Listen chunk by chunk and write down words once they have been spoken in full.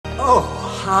Oh,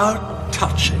 how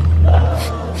touching.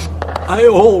 I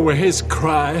always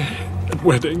cry at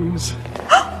weddings.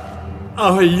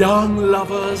 Our young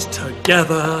lovers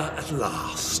together at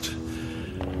last.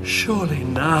 Surely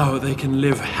now they can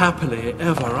live happily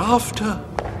ever after.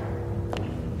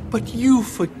 But you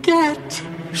forget.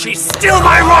 She's still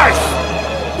my wife!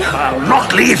 I'll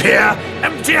not leave here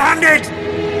empty-handed!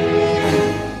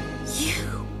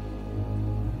 You...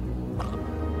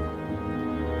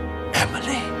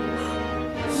 Emily?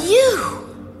 You!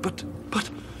 But...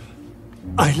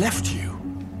 I left you.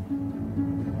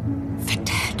 For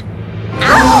dead.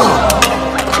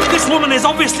 This woman is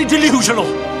obviously delusional!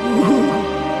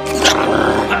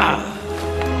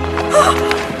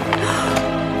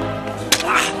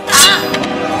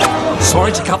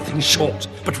 Sorry to cut things short,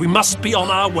 but we must be on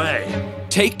our way.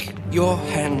 Take your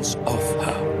hands off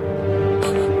her.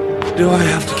 Do I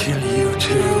have to kill you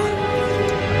too?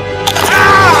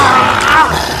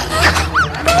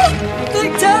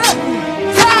 Victor!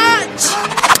 Catch!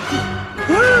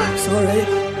 Sorry.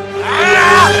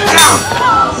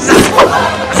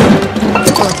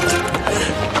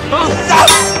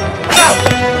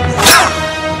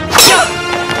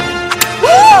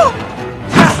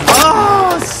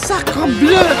 Sacre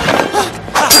bleu!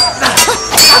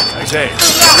 I say,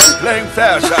 playing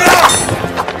fair, sir.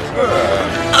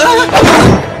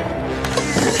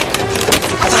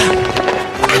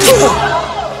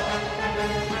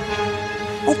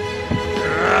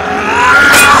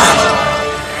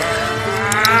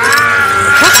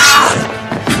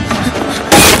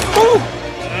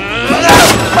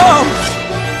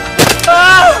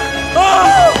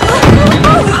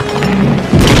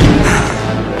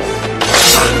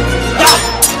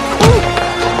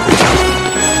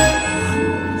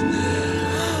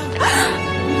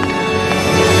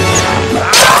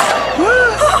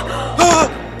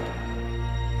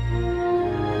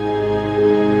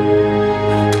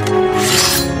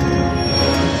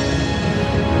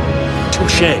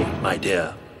 My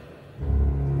dear.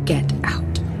 Get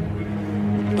out.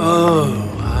 Oh,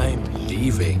 I'm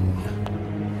leaving.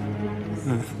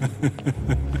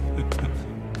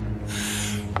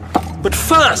 But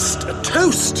first, a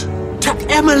toast to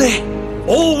Emily.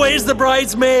 Always the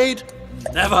bridesmaid,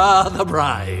 never the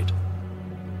bride.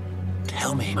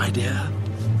 Tell me, my dear,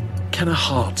 can a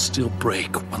heart still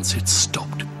break once it's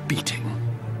stopped beating?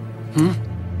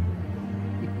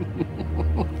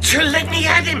 Let me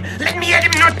at him! Let me at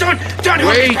him! No, don't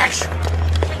hold me back!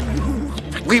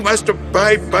 We must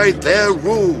abide by their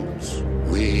rules.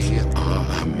 We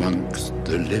are amongst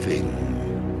the living.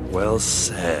 Well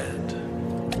said.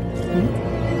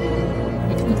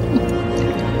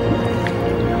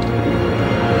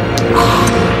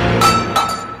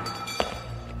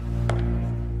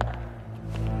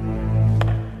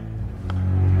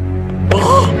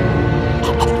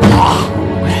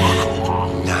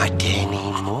 Not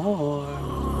anymore.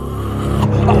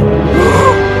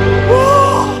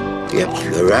 Yep,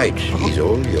 you're right. He's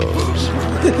all yours.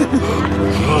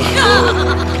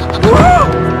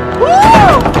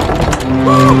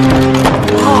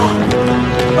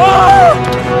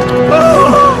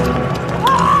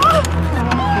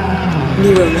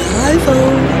 New arrival.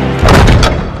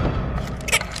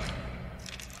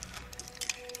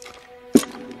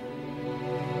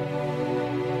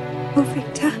 Oh,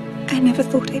 Victor, I never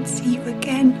thought I'd see you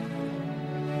again.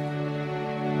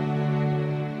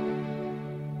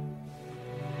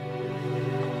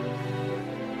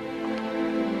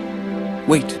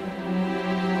 Wait.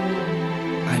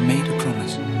 I made a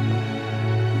promise.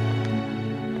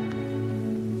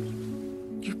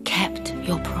 You kept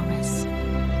your promise.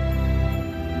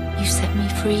 You set me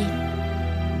free.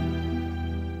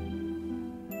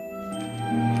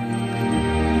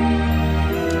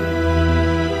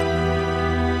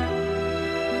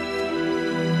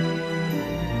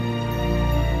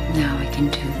 Now I can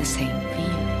do the same for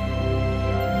you.